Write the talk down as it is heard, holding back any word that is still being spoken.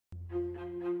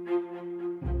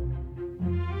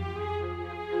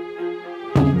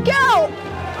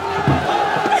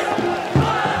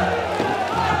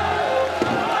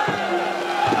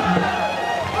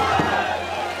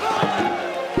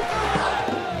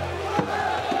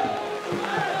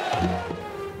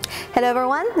Hello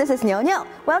everyone, this is Niu Niu.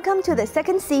 Welcome to the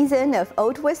second season of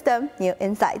Old Wisdom, New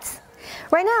Insights.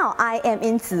 Right now, I am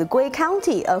in Zigui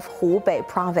County of Hubei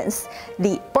Province,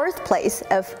 the birthplace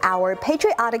of our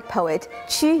patriotic poet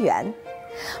Qu Yuan.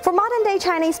 For modern-day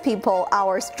Chinese people,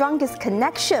 our strongest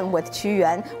connection with Qu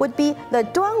Yuan would be the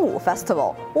Duanwu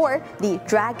Festival, or the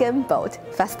Dragon Boat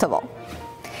Festival.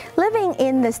 Living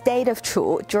in the state of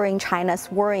Chu during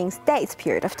China's Warring States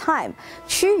period of time,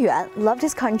 Qu Yuan loved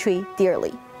his country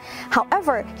dearly.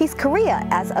 However, his career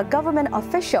as a government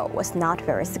official was not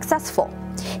very successful.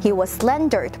 He was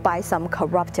slandered by some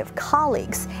corruptive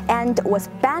colleagues and was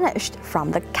banished from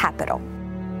the capital.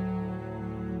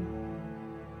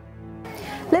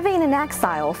 Living in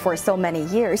exile for so many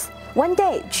years, one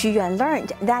day Qu Yuan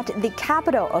learned that the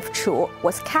capital of Chu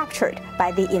was captured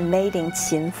by the invading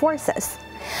Qin forces.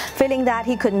 Feeling that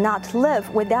he could not live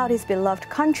without his beloved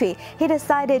country, he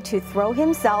decided to throw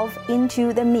himself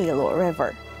into the Milu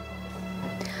River.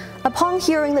 Upon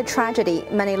hearing the tragedy,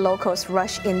 many locals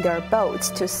rushed in their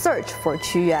boats to search for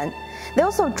Qu Yuan. They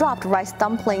also dropped rice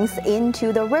dumplings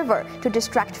into the river to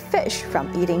distract fish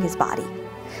from eating his body.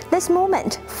 This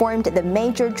moment formed the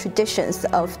major traditions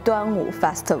of Duanwu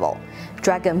Festival,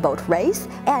 dragon boat race,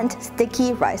 and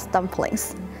sticky rice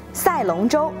dumplings. 赛龙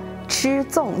舟,吃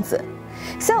粽子.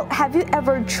 So, have you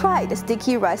ever tried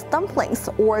sticky rice dumplings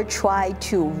or tried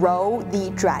to row the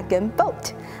dragon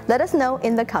boat? Let us know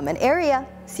in the comment area.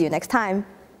 See you next time.